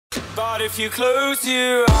But if you close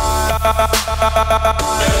your eyes,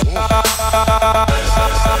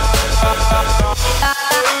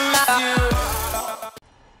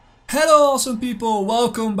 hello awesome people,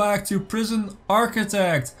 welcome back to Prison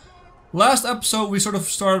Architect. Last episode we sort of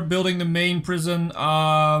started building the main prison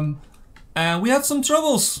and we had some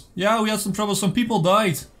troubles. Yeah, we had some troubles. Some people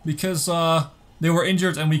died because they were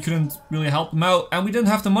injured and we couldn't really help them out, and we didn't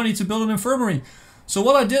have the money to build an infirmary. So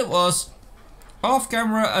what I did was, off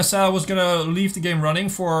camera, I said I was gonna leave the game running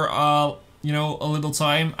for you know, a little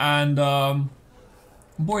time, and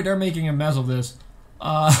boy, they're making a mess of this.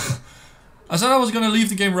 I said I was gonna leave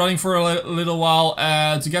the game running for a little while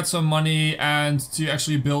to get some money and to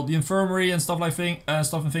actually build the infirmary and stuff like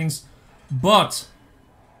things. But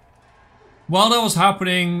while that was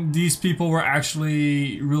happening, these people were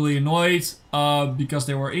actually really annoyed because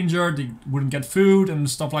they were injured, they wouldn't get food and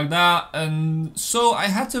stuff like that, and so I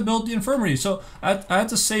had to build the infirmary. So I had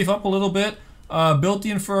to save up a little bit, built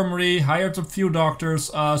the infirmary, hired a few doctors,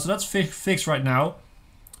 so that's fixed right now.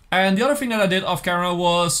 And the other thing that I did off camera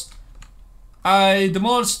was I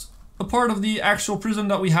demolished a part of the actual prison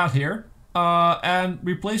that we had here and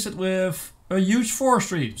replaced it with a huge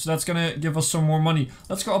forestry, so that's gonna give us some more money.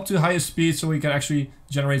 Let's go up to highest speed so we can actually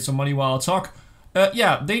generate some money while I talk.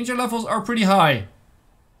 Yeah, danger levels are pretty high.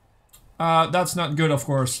 That's not good, of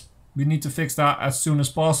course. We need to fix that as soon as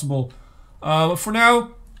possible. But for now,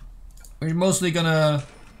 we're mostly gonna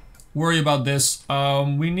worry about this.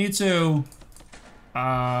 We need to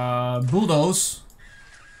bulldoze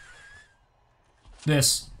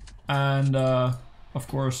this and of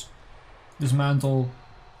course dismantle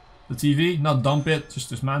the TV, not dump it, just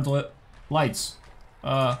dismantle it. Lights,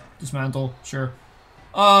 dismantle, sure.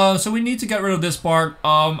 So we need to get rid of this part.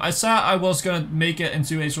 I said I was gonna make it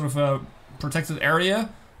into a sort of a protected area.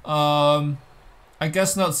 I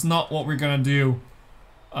guess that's not what we're gonna do,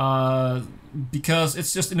 because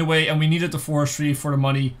it's just in the way and we needed the forestry for the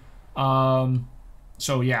money.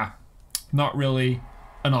 So yeah, not really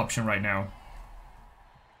an option right now.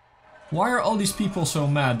 Why are all these people so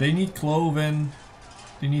mad? They need clothing.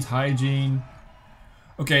 They need hygiene.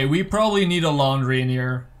 Okay, we probably need a laundry in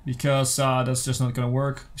here because that's just not gonna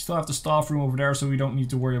work. We still have the staff room over there, so we don't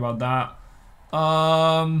need to worry about that.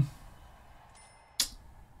 I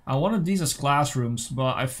wanted these as classrooms,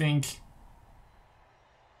 but I think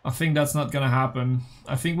that's not gonna happen.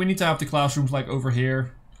 I think we need to have the classrooms like over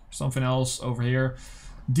here, something else over here.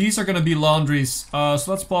 These are gonna be laundries. So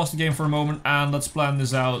let's pause the game for a moment and let's plan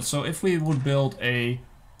this out. So if we would build a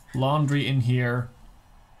laundry in here,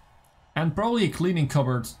 and probably a cleaning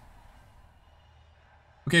cupboard.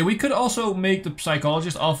 Okay, we could also make the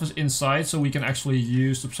psychologist office inside so we can actually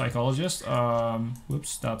use the psychologist.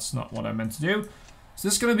 Whoops, that's not what I meant to do. So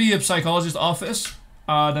this is going to be a psychologist office.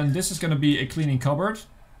 Then this is going to be a cleaning cupboard.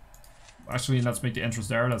 Actually, let's make the entrance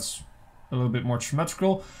there. That's a little bit more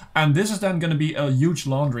symmetrical. And this is then going to be a huge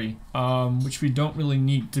laundry, which we don't really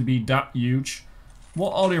need to be that huge.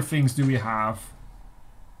 What other things do we have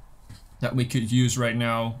that we could use right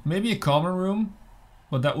now? Maybe a common room,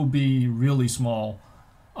 but that would be really small.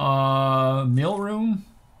 Mail room.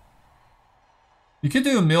 You could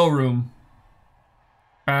do a mail room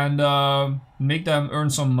and make them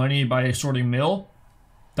earn some money by sorting mail.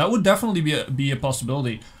 That would definitely be a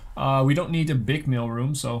possibility. We don't need a big mail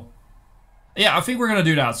room, so yeah, I think we're gonna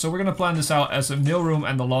do that. So we're gonna plan this out as a mail room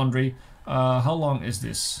and the laundry. How long is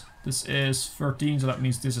this? This is 13, so that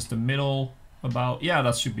means this is the middle. About, yeah,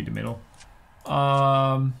 that should be the middle.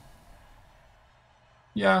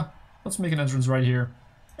 Yeah, let's make an entrance right here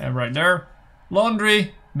and right there.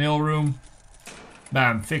 Laundry, mailroom,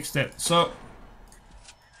 bam, fixed it. So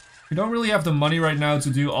we don't really have the money right now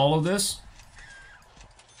to do all of this,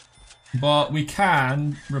 but we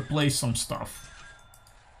can replace some stuff.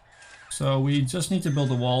 So we just need to build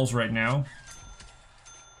the walls right now.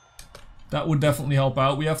 That would definitely help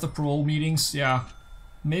out. We have the parole meetings, yeah.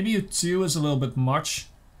 Maybe a 2 is a little bit much.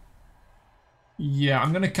 Yeah,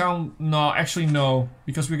 I'm gonna count. No, actually no,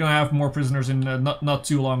 because we're gonna have more prisoners in not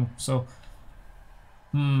too long. So,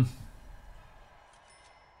 I'm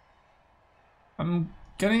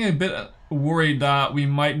getting a bit worried that we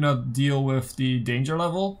might not deal with the danger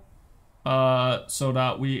level, so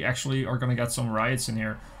that we actually are gonna get some riots in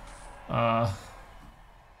here,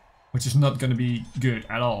 which is not gonna be good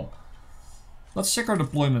at all. Let's check our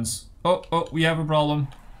deployments. Oh, we have a problem.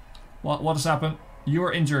 What has happened? You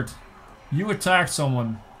are injured. You attacked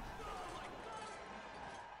someone.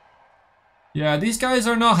 Yeah, these guys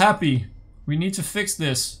are not happy. We need to fix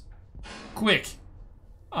this. Quick.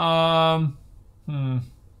 The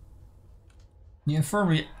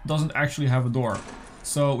infirmary doesn't actually have a door.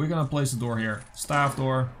 So we're gonna place a door here. Staff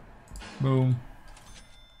door. Boom.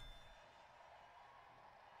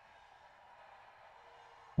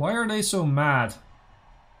 Why are they so mad?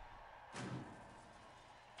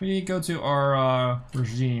 We go to our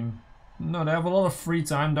regime. No, they have a lot of free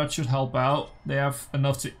time. That should help out. They have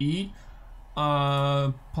enough to eat.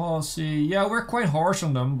 Policy. Yeah, we're quite harsh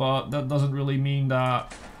on them, but that doesn't really mean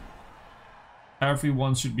that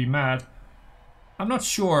everyone should be mad. I'm not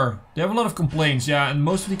sure. They have a lot of complaints, yeah, and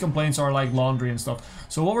most of the complaints are like laundry and stuff.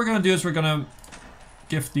 So what we're gonna do is we're gonna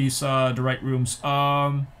give these the right rooms.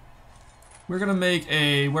 We're gonna make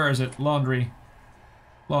a, where is it? Laundry.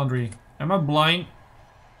 Laundry. Am I blind?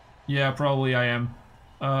 Yeah, probably I am.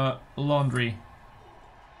 Laundry.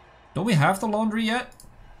 Don't we have the laundry yet?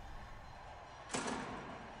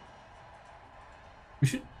 We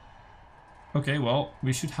should... Okay, well,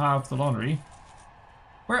 we should have the laundry.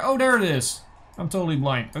 Where? Oh, there it is. I'm totally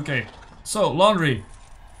blind. Okay, so laundry.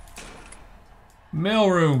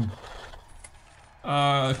 Mailroom.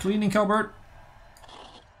 Cleaning cupboard.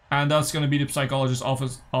 And that's gonna be the psychologist's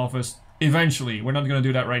office eventually. We're not gonna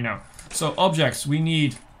do that right now. So objects, we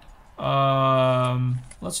need...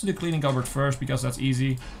 let's do the cleaning cupboard first because that's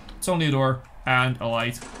easy. It's only a door and a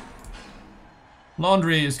light.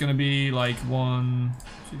 Laundry is gonna be like one...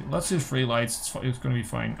 Let's do 3 lights, it's gonna be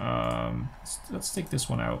fine. Let's take this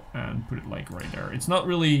one out and put it like right there. It's not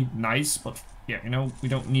really nice, but yeah, you know, we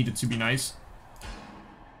don't need it to be nice.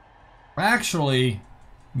 Actually,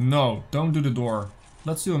 no, don't do the door.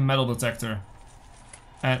 Let's do a metal detector.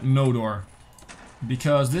 And no door.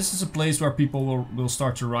 Because this is a place where people will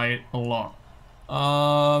start to riot a lot.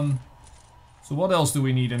 So what else do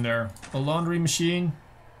we need in there? A laundry machine.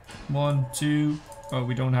 1, 2. Oh,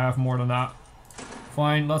 we don't have more than that.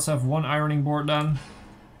 Fine, let's have 1 ironing board then.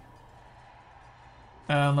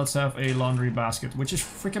 And let's have a laundry basket, which is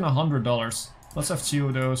freaking $100. Let's have 2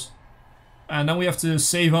 of those. And then we have to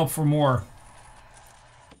save up for more.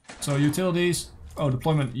 So utilities. Oh,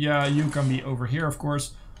 deployment. Yeah, you can be over here, of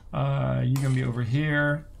course. You can be over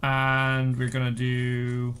here. And we're gonna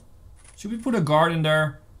do... Should we put a guard in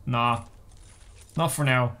there? Nah. Not for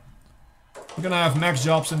now. We're gonna have max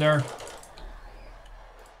jobs in there.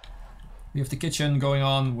 We have the kitchen going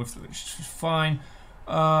on with, which is fine.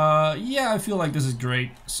 Yeah, I feel like this is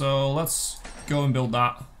great. So let's go and build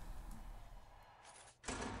that.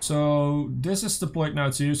 So this is deployed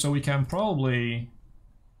now too, so we can probably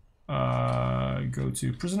go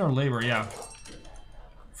to prisoner labor, yeah.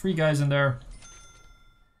 3 guys in there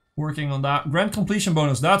working on that. Grand completion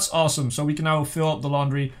bonus, that's awesome. So we can now fill up the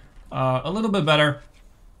laundry a little bit better.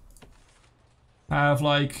 Have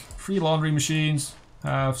like 3 laundry machines.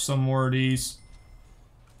 Have some more of these.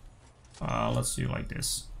 Let's do like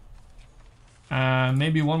this. And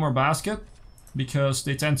maybe 1 more basket, because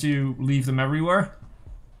they tend to leave them everywhere.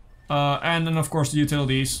 And then of course the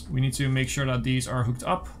utilities. We need to make sure that these are hooked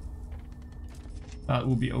up. That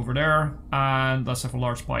will be over there. And let's have a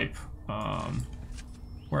large pipe.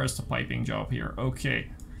 Where's the piping job here? Okay.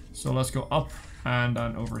 So let's go up and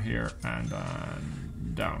then over here and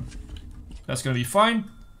then down. That's gonna be fine.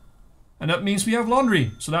 And that means we have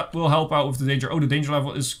laundry. So that will help out with the danger. Oh, the danger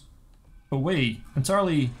level is away.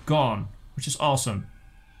 Entirely gone. Which is awesome.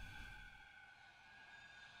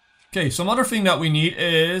 Okay, some other thing that we need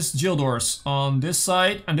is jail doors on this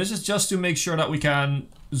side. And this is just to make sure that we can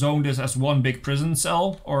zone this as one big prison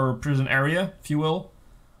cell. Or prison area, if you will.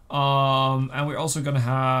 And we're also going to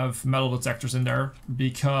have metal detectors in there.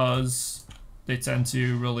 Because they tend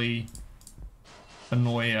to really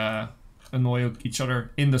annoy each other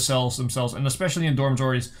in the cells themselves, and especially in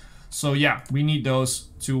dormitories. So yeah, we need those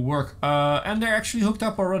to work. And they're actually hooked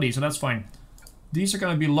up already, so that's fine. These are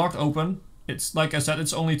gonna be locked open. It's like I said,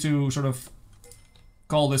 it's only to sort of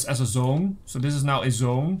call this as a zone. So this is now a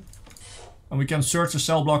zone. And we can search the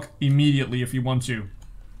cell block immediately if you want to.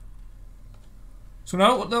 So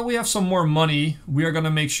now that we have some more money, we are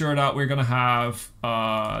gonna make sure that we're gonna have...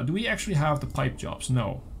 do we actually have the pipe jobs?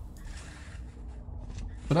 No.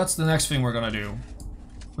 So that's the next thing we're gonna do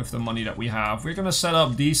with the money that we have. We're gonna set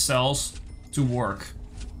up these cells to work.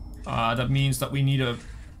 That means that we need a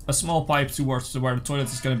small pipe towards where the toilet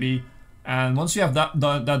is gonna be. And once you have that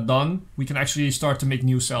done, we can actually start to make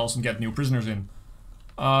new cells and get new prisoners in.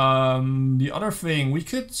 The other thing, we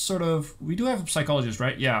could sort of... We do have a psychologist,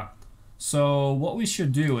 right? Yeah. So what we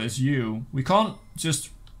should do is we can't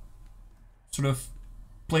just sort of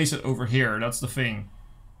place it over here. That's the thing.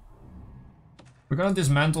 We're gonna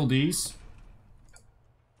dismantle these.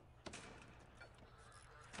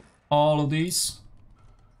 All of these.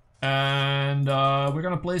 And we're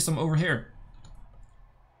gonna place them over here.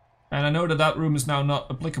 And I know that that room is now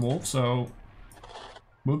not applicable, so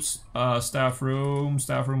Whoops. Staff room,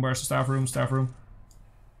 where's the staff room?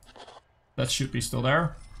 That should be still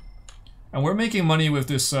there. And we're making money with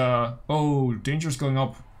this, oh, danger's going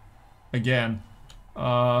up again.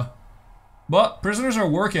 But prisoners are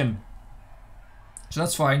working. So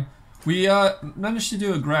that's fine. We managed to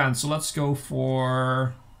do a grant, so let's go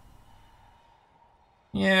for...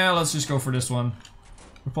 Yeah, let's just go for this one.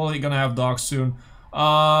 We're probably gonna have dogs soon.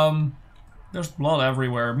 There's blood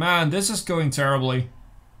everywhere. Man, this is going terribly.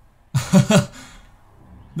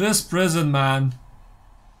 This prison, man.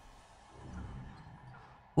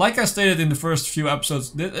 Like I stated in the first few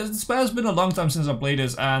episodes, it has been a long time since I played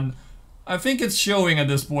this, and I think it's showing at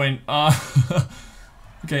this point.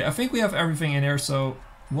 Okay, I think we have everything in here, so...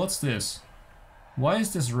 What's this? Why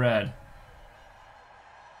is this red?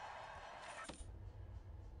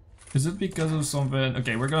 Is it because of something?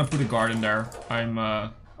 Okay, we're gonna put a guard in there. I'm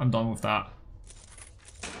done with that.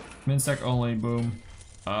 Min-sec only, boom.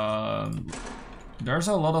 There's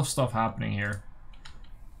a lot of stuff happening here.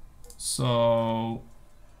 So...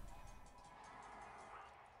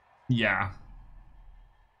 Yeah.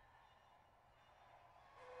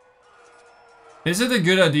 Is it a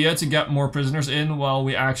good idea to get more prisoners in while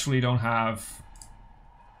we actually don't have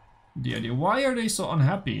the idea? Why are they so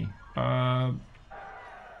unhappy? Yeah,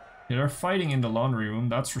 they're fighting in the laundry room,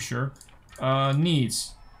 that's for sure.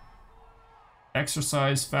 Needs.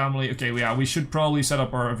 Exercise, family. Okay, yeah, we should probably set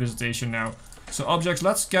up our visitation now. So objects,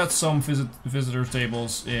 let's get some visitor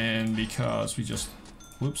tables in because we just...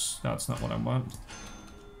 Whoops, that's not what I want.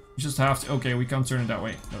 We just have to... Okay, we can't turn it that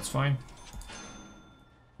way. That's fine.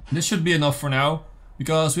 This should be enough for now,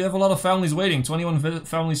 because we have a lot of families waiting, 21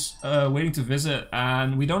 families waiting to visit,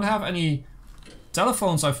 and we don't have any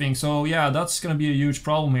telephones, I think, so yeah, that's gonna be a huge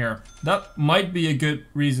problem here. That might be a good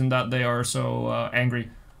reason that they are so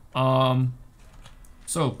angry.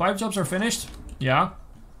 So, pipe jobs are finished, yeah.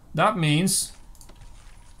 That means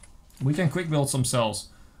we can quick build some cells.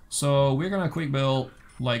 So, we're gonna quick build,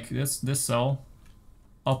 like, this cell.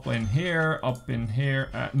 Up in here, no.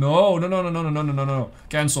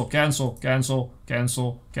 Cancel.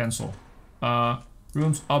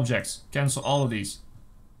 Rooms, objects, cancel all of these.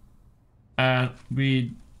 And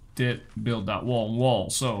we did build that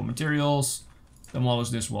wall. So, materials, demolish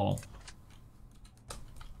this wall.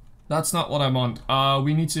 That's not what I want.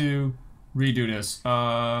 We need to redo this.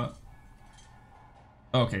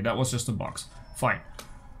 Okay, that was just a box. Fine.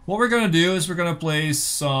 What we're gonna do is we're gonna place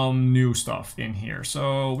some new stuff in here.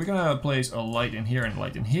 So we're gonna place a light in here and a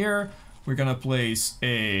light in here. We're gonna place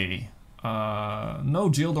a no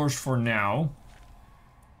jail doors for now.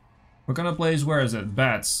 We're gonna place, where is it?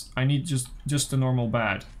 Beds. I need just a normal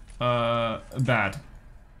bed. Bed.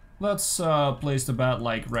 Let's place the bed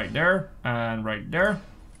like right there and right there.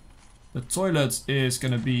 The toilet is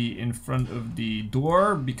gonna be in front of the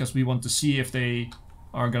door because we want to see if they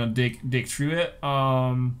are gonna dig through it.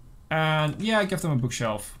 And yeah, give them a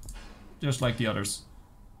bookshelf, just like the others.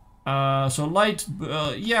 So light,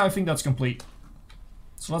 yeah, I think that's complete.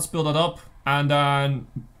 So let's build it up and then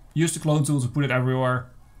use the clone tool to put it everywhere.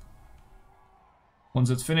 Once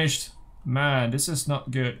it's finished, man, this is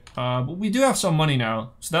not good. But we do have some money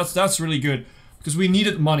now, so that's really good because we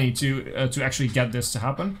needed money to actually get this to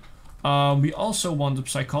happen. We also want the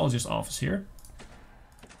psychologist's office here.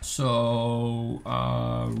 So,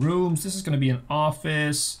 rooms, this is gonna be an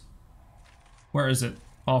office. Where is it?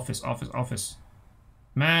 Office.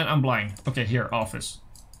 Man, I'm blind. Okay, here, office.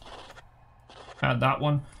 Add that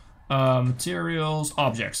one. Materials,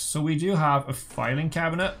 objects. So we do have a filing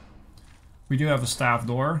cabinet. We do have a staff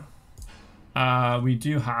door. We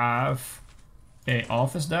do have a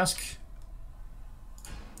office desk.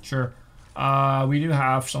 Sure. We do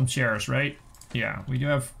have some chairs, right? Yeah, we do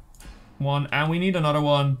have one, and we need another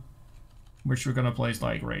one, which we're gonna place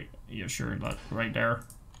like right, yeah, sure, like right there,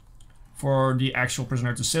 for the actual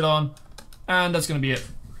prisoner to sit on, and that's gonna be it.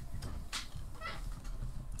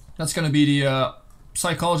 That's gonna be the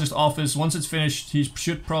psychologist's office. Once it's finished, he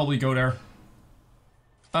should probably go there.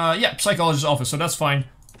 Yeah, psychologist's office, so that's fine.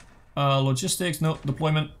 Logistics, no,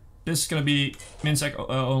 deployment. This is gonna be MinSec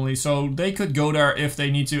only, so they could go there if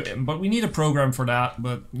they need to, but we need a program for that,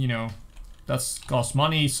 but you know, that's costs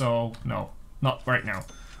money, so no, not right now.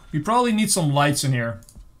 We probably need some lights in here.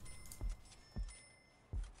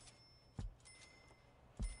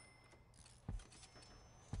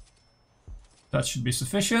 That should be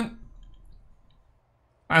sufficient.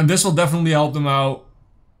 And this will definitely help them out.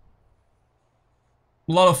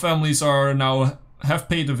 A lot of families are now have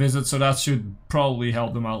paid the visit, so that should probably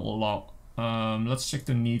help them out a lot. Let's check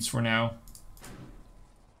the needs for now.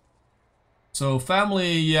 So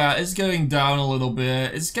family, yeah, it's getting down a little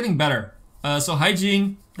bit. It's getting better. So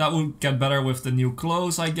hygiene, that will get better with the new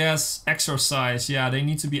clothes, I guess. Exercise, yeah, they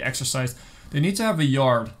need to be exercised. They need to have a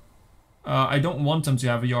yard. I don't want them to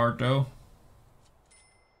have a yard though.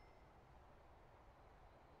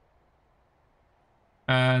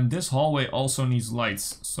 And this hallway also needs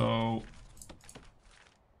lights, so...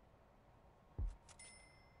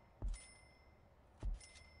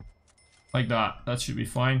 like that should be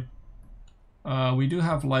fine. We do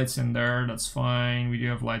have lights in there, that's fine. We do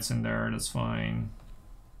have lights in there, that's fine.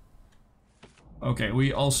 Okay,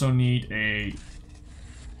 we also need a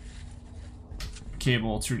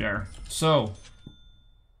cable through there. So,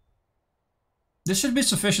 this should be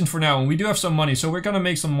sufficient for now, and we do have some money, so we're gonna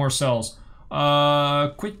make some more cells.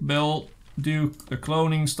 Quick build, do the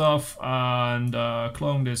cloning stuff, and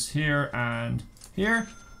clone this here, and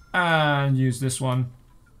use this one,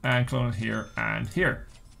 and clone it here, and here.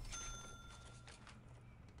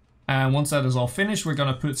 And once that is all finished, we're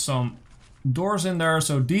gonna put some doors in there.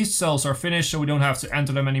 So these cells are finished, so we don't have to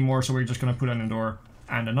enter them anymore. So we're just gonna put in a door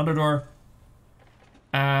and another door.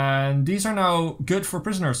 And these are now good for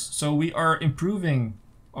prisoners. So we are improving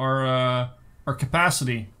our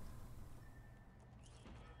capacity.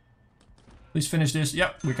 Please finish this.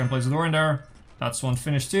 Yep, we can place the door in there. That's one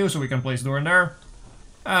finished too, so we can place the door in there.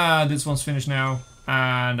 This one's finished now,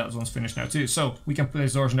 and that one's finished now too. So we can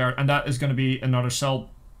place doors in there, and that is going to be another cell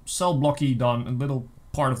blocky done. A little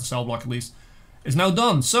part of the cell block at least is now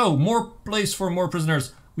done. So more place for more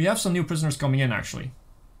prisoners. We have some new prisoners coming in actually.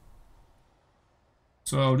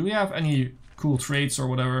 So do we have any cool traits or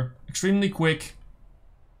whatever? Extremely quick,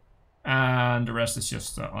 and the rest is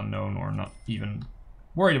just unknown or not even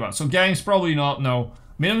worried about. So gangs probably not. No,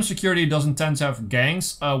 minimum security doesn't tend to have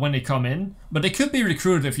gangs when they come in, but they could be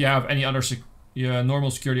recruited if you have any other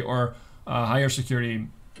normal security or higher security.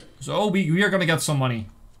 So we are gonna get some money.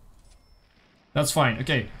 That's fine.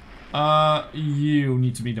 Okay, you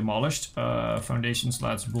need to be demolished. Foundations.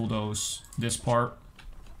 Let's bulldoze this part,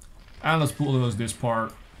 and let's bulldoze this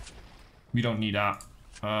part. We don't need that.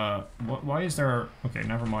 Why is there? Okay,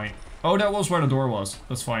 never mind. Oh, that was where the door was.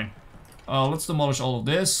 That's fine. Let's demolish all of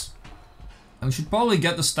this. And we should probably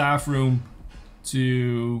get the staff room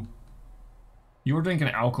to... You were drinking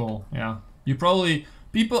alcohol, yeah. You probably...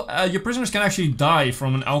 your prisoners can actually die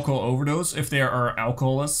from an alcohol overdose if they are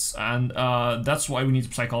alcoholists. And that's why we need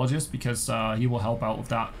a psychologist, because he will help out with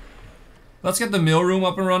that. Let's get the mail room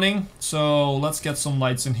up and running. So let's get some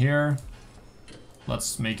lights in here.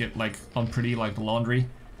 Let's make it like unpretty like the laundry.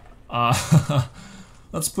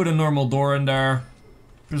 Let's put a normal door in there.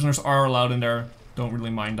 Prisoners are allowed in there. Don't really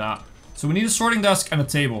mind that. So we need a sorting desk and a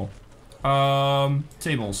table.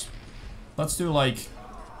 Tables. Let's do like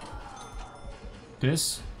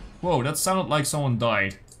this. Whoa, that sounded like someone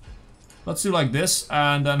died. Let's do like this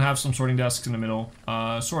and then have some sorting desks in the middle.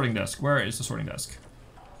 Sorting desk. Where is the sorting desk?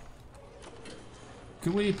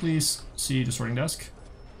 Could we please see the sorting desk?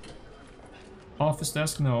 Office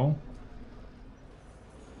desk? No.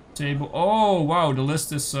 Table. Oh, wow. The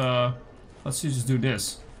list is... let's just do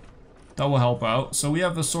this. That will help out. So we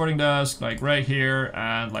have a sorting desk like right here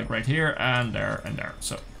and like right here and there and there.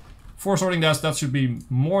 So 4 sorting desks, that should be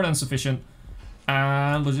more than sufficient.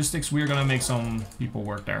 And logistics, we're gonna make some people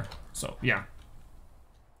work there. So yeah.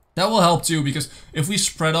 That will help too, because if we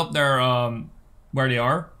spread up their where they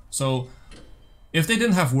are, so if they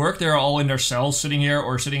didn't have work, they're all in their cells sitting here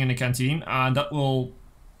or sitting in the canteen, and that will,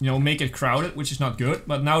 you know, make it crowded, which is not good.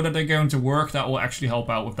 But now that they're going to work, that will actually help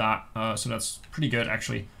out with that. So that's pretty good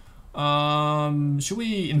actually. Should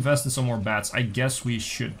we invest in some more beds? I guess we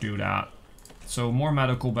should do that. So more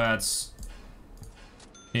medical beds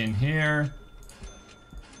in here.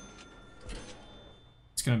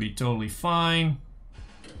 It's gonna be totally fine.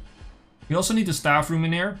 We also need the staff room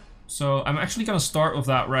in here. So I'm actually gonna start with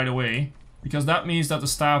that right away, because that means that the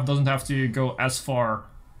staff doesn't have to go as far.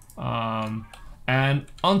 And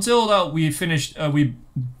until that we finish, we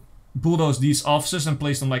bulldoze these offices and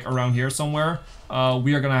place them like around here somewhere,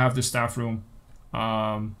 we are gonna have the staff room.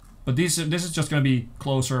 But this is just gonna be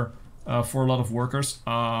closer for a lot of workers.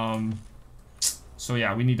 So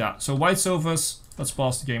yeah, we need that. So white sofas. Let's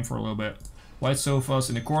pause the game for a little bit. White sofas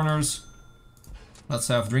in the corners. Let's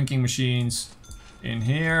have drinking machines in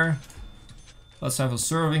here. Let's have a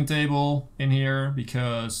serving table in here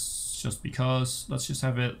because, just because. Let's just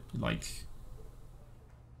have it like,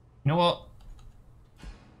 you know what?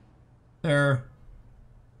 There.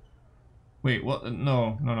 Wait, what?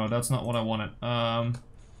 No, that's not what I wanted.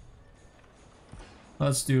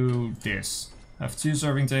 Let's do this. Have 2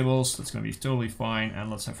 serving tables. That's gonna be totally fine.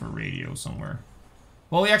 And let's have a radio somewhere.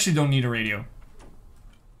 Well, we actually don't need a radio.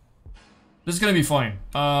 This is gonna be fine.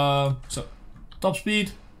 So top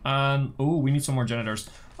speed. And oh, we need some more janitors.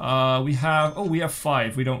 We have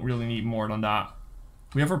 5. We don't really need more than that.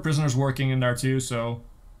 We have our prisoners working in there too, so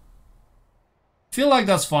feel like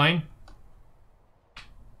that's fine.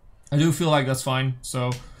 I do feel like that's fine,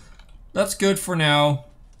 so that's good for now.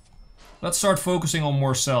 Let's start focusing on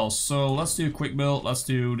more cells. So let's do a quick build. Let's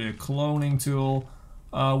do the cloning tool.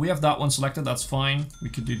 We have that one selected, that's fine. We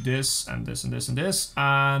could do this and this and this and this.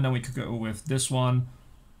 And then we could go with this one.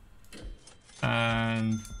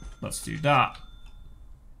 And let's do that.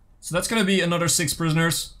 So that's gonna be another 6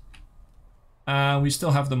 prisoners. And we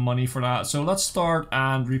still have the money for that. So let's start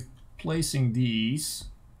and replacing these.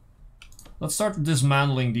 Let's start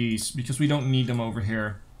dismantling these because we don't need them over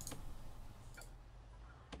here.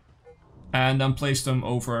 And then place them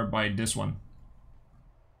over by this one.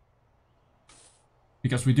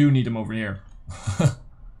 Because we do need them over here.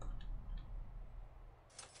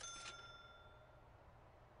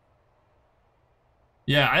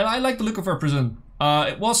 Yeah, I like the look of our prison.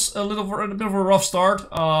 It was a bit of a rough start,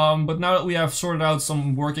 but now that we have sorted out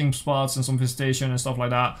some working spots and some visitation and stuff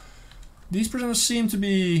like that, these prisoners seem to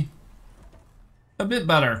be a bit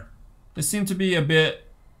better. They seem to be a bit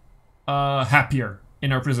happier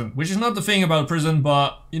in our prison, which is not the thing about prison,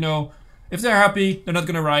 but you know, if they're happy, they're not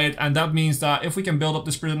gonna riot, and that means that if we can build up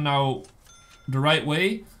this prison now the right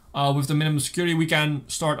way, with the minimum security, we can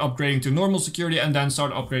start upgrading to normal security and then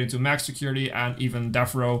start upgrading to max security and even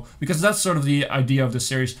death row, because that's sort of the idea of the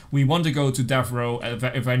series. We want to go to death row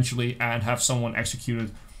eventually and have someone executed,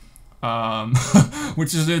 which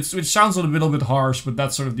sounds a little bit harsh, but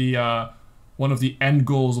that's sort of the one of the end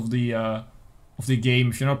goals of the game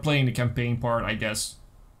if you're not playing the campaign part, I guess.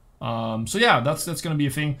 So yeah, that's gonna be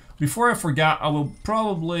a thing. Before I forget, I will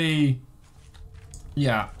probably,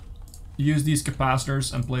 yeah, use these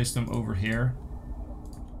capacitors and place them over here.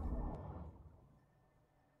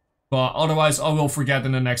 But otherwise, I will forget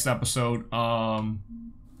in the next episode.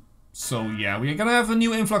 So yeah, we're gonna have a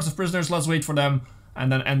new influx of prisoners. Let's wait for them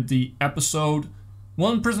and then end the episode.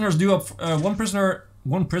 One prisoner due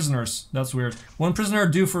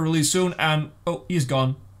for release soon, and oh, he's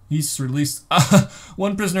gone. He's released.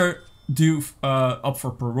 One prisoner due up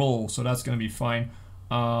for parole, so that's gonna be fine.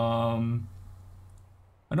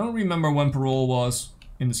 I don't remember when parole was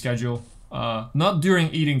in the schedule. Not during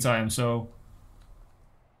eating time, so.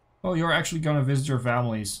 Oh, you're actually gonna visit your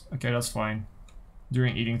families. Okay, that's fine.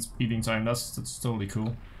 During eating time, that's totally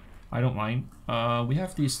cool. I don't mind. We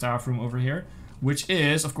have the staff room over here, which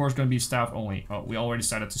is, of course, gonna be staff only. Oh, we already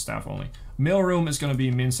set it to staff only. Mail room is gonna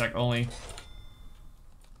be minsec only.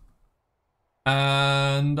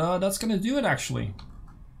 And that's gonna do it, actually.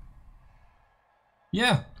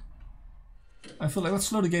 Yeah. I feel like let's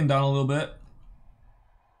slow the game down a little bit.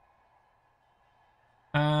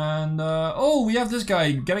 And, oh, we have this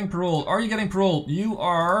guy getting paroled. Are you getting paroled? You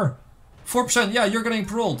are 4%. Yeah, you're getting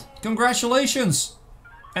paroled. Congratulations.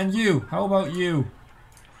 And you, how about you?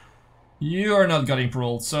 You are not getting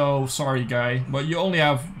paroled, so sorry, guy. But you only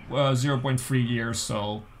have 0.3 years,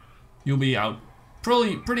 so you'll be out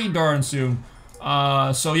pretty darn soon.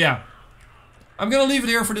 So yeah. I'm gonna leave it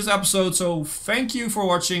here for this episode, so thank you for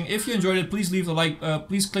watching. If you enjoyed it, please leave the like,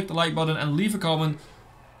 please click the like button and leave a comment.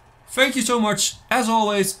 Thank you so much. As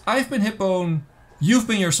always, I've been Hipbone. You've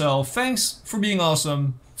been yourself. Thanks for being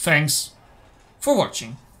awesome. Thanks for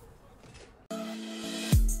watching.